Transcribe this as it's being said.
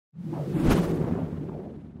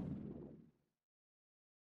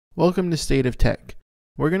Welcome to State of Tech.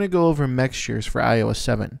 We're going to go over Mextures for iOS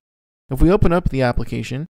 7. If we open up the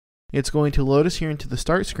application, it's going to load us here into the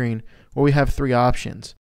start screen where we have three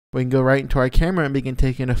options. We can go right into our camera and begin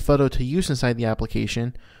taking a photo to use inside the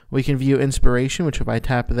application. We can view inspiration, which if I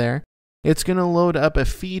tap there, it's going to load up a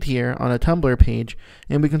feed here on a Tumblr page,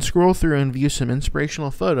 and we can scroll through and view some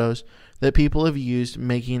inspirational photos that people have used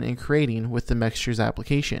making and creating with the Mextures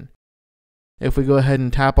application. If we go ahead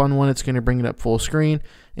and tap on one, it's going to bring it up full screen,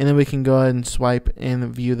 and then we can go ahead and swipe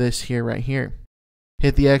and view this here right here.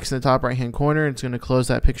 Hit the X in the top right hand corner, it's going to close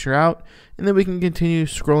that picture out, and then we can continue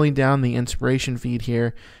scrolling down the inspiration feed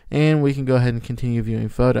here, and we can go ahead and continue viewing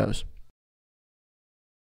photos.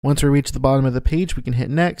 Once we reach the bottom of the page, we can hit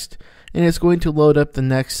next, and it's going to load up the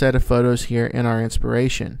next set of photos here in our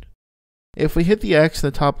inspiration. If we hit the X in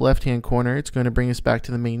the top left hand corner, it's going to bring us back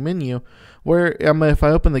to the main menu where if I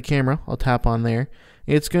open the camera, I'll tap on there.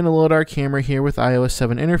 It's going to load our camera here with iOS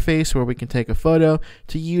 7 interface where we can take a photo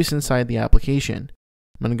to use inside the application.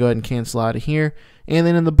 I'm going to go ahead and cancel out of here, and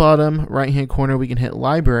then in the bottom right hand corner we can hit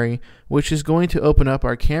library, which is going to open up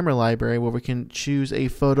our camera library where we can choose a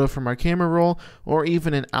photo from our camera roll or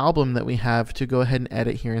even an album that we have to go ahead and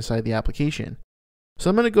edit here inside the application. So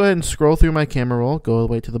I'm going to go ahead and scroll through my camera roll, go all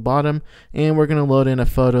the way to the bottom, and we're going to load in a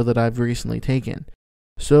photo that I've recently taken.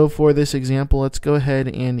 So for this example, let's go ahead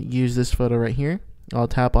and use this photo right here. I'll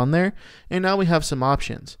tap on there, and now we have some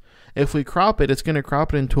options. If we crop it, it's going to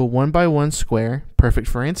crop it into a 1x1 square, perfect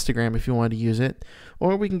for Instagram if you want to use it,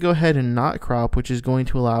 or we can go ahead and not crop, which is going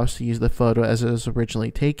to allow us to use the photo as it was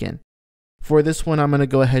originally taken. For this one, I'm going to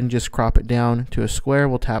go ahead and just crop it down to a square.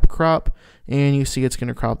 We'll tap crop, and you see it's going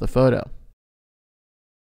to crop the photo.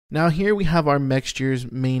 Now here we have our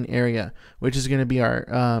Mextures main area, which is going to be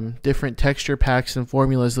our different texture packs and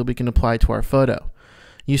formulas that we can apply to our photo.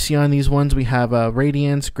 You see on these ones we have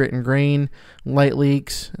Radiance, Grit and Grain, Light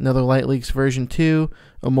Leaks, another Light Leaks version 2,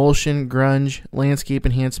 Emulsion, Grunge, Landscape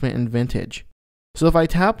Enhancement, and Vintage. So if I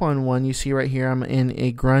tap on one, you see right here I'm in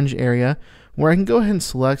a grunge area where I can go ahead and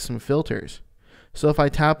select some filters. So if I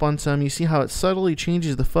tap on some, you see how it subtly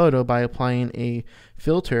changes the photo by applying a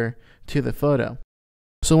filter to the photo.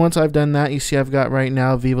 So once I've done that, you see I've got right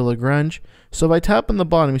now Viva La Grunge. So if I tap on the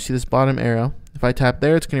bottom, you see this bottom arrow. If I tap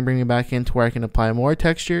there, it's going to bring me back into where I can apply more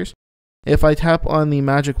textures. If I tap on the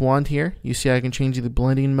magic wand here, you see I can change the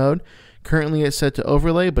blending mode. Currently it's set to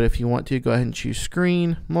overlay, but if you want to, go ahead and choose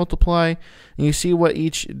screen, multiply, and you see what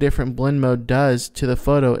each different blend mode does to the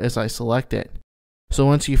photo as I select it. So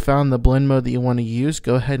once you found the blend mode that you want to use,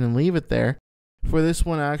 go ahead and leave it there. For this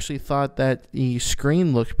one, I actually thought that the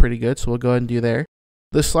screen looked pretty good, so we'll go ahead and do there.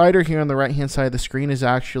 The slider here on the right hand side of the screen is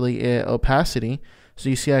actually opacity. So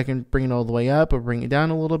you see I can bring it all the way up or bring it down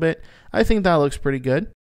a little bit. I think that looks pretty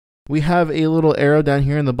good. We have a little arrow down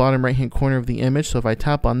here in the bottom right hand corner of the image. So if I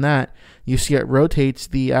tap on that, you see it rotates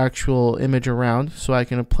the actual image around so I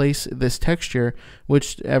can place this texture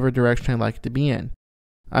whichever direction I'd like it to be in.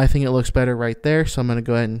 I think it looks better right there. So I'm going to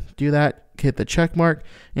go ahead and do that, hit the check mark,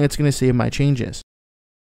 and it's going to save my changes.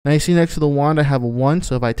 Now you see next to the wand I have a 1,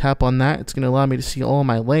 so if I tap on that, it's going to allow me to see all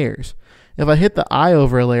my layers. If I hit the eye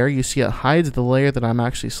over a layer, you see it hides the layer that I'm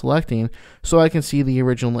actually selecting, so I can see the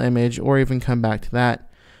original image or even come back to that.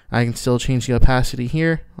 I can still change the opacity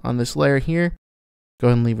here on this layer here. Go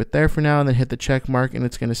ahead and leave it there for now, and then hit the check mark, and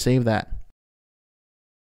it's going to save that.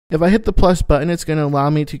 If I hit the plus button, it's going to allow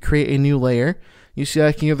me to create a new layer. You see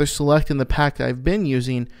I can either select in the pack that I've been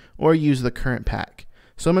using or use the current pack.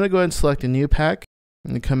 So I'm going to go ahead and select a new pack.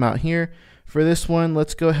 I'm going to come out here. For this one,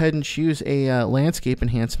 let's go ahead and choose a landscape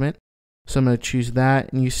enhancement. So I'm going to choose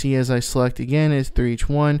that, and you see as I select again is through each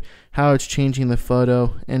one how it's changing the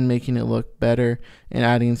photo and making it look better and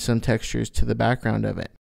adding some textures to the background of it.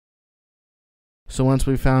 So once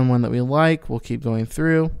we found one that we like, we'll keep going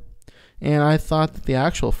through. And I thought that the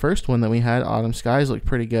actual first one that we had, Autumn Skies, looked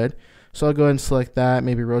pretty good. So I'll go ahead and select that,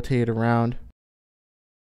 maybe rotate it around,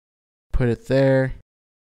 put it there.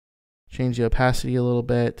 Change the opacity a little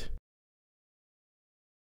bit.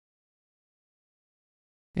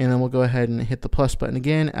 And then we'll go ahead and hit the plus button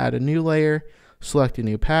again, add a new layer, select a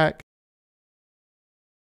new pack.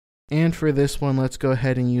 And for this one, let's go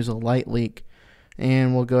ahead and use a light leak.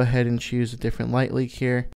 And we'll go ahead and choose a different light leak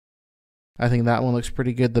here. I think that one looks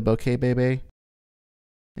pretty good, the bokeh baby.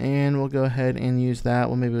 And we'll go ahead and use that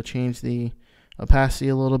one. Maybe we'll change the opacity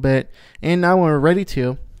a little bit. And now when we're ready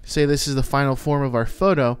to, say this is the final form of our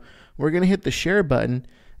photo, we're going to hit the share button,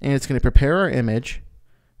 and it's going to prepare our image.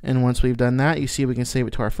 And once we've done that, you see we can save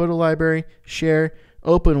it to our photo library, share,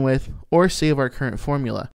 open with, or save our current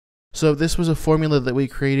formula. So if this was a formula that we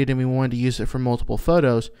created and we wanted to use it for multiple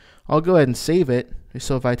photos, I'll go ahead and save it.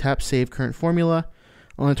 So if I tap Save Current Formula,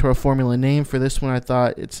 I'll enter a formula name. For this one, I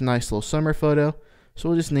thought it's a nice little summer photo, so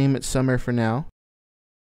we'll just name it Summer for now.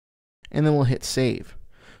 And then we'll hit Save.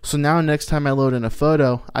 So now next time I load in a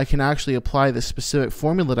photo, I can actually apply the specific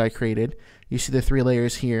formula that I created. You see the 3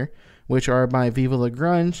 layers here, which are my Viva La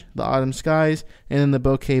Grunge, the Autumn Skies, and then the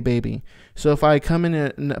Bouquet Baby. So if I come in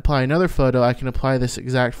and apply another photo, I can apply this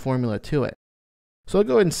exact formula to it. So I'll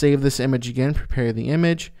go ahead and save this image again, prepare the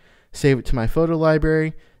image, save it to my photo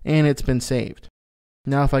library, and it's been saved.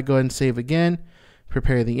 Now if I go ahead and save again,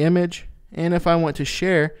 prepare the image, and if I want to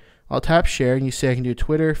share, I'll tap share, and you see I can do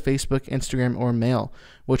Twitter, Facebook, Instagram, or Mail,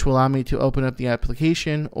 which will allow me to open up the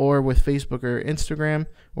application, or with Facebook or Instagram,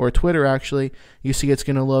 or Twitter actually, you see it's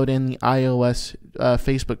going to load in the iOS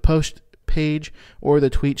Facebook post page, or the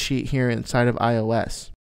tweet sheet here inside of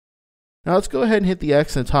iOS. Now let's go ahead and hit the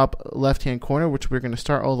X in the top left-hand corner, which we're going to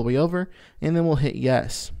start all the way over, and then we'll hit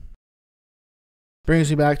yes. Brings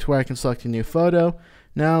me back to where I can select a new photo.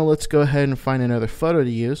 Now let's go ahead and find another photo to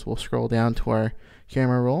use. We'll scroll down to our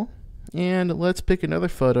camera roll, and let's pick another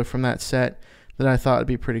photo from that set that I thought would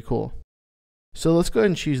be pretty cool. So let's go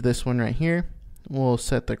ahead and choose this one right here. We'll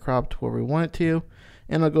set the crop to where we want it to,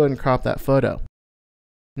 and I'll go ahead and crop that photo.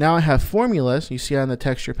 Now I have formulas, you see on the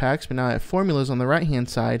texture packs, but now I have formulas on the right hand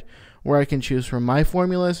side where I can choose from my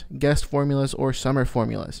formulas, guest formulas, or summer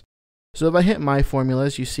formulas. So if I hit my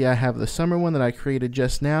formulas, you see I have the summer one that I created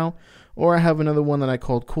just now, or I have another one that I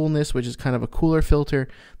called coolness, which is kind of a cooler filter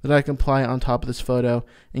that I can apply on top of this photo,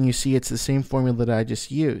 and you see it's the same formula that I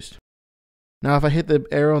just used. Now if I hit the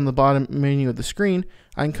arrow on the bottom menu of the screen,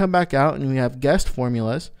 I can come back out and we have guest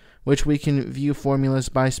formulas, which we can view formulas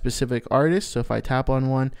by specific artists. So if I tap on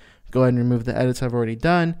one, go ahead and remove the edits I've already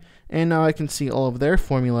done, and now I can see all of their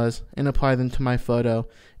formulas and apply them to my photo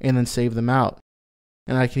and then save them out.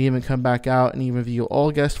 And I can even come back out and even view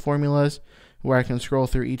all guest formulas, where I can scroll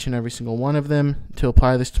through each and every single one of them to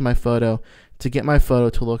apply this to my photo to get my photo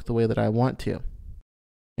to look the way that I want to.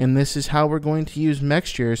 And this is how we're going to use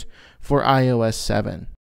Mextures for iOS 7.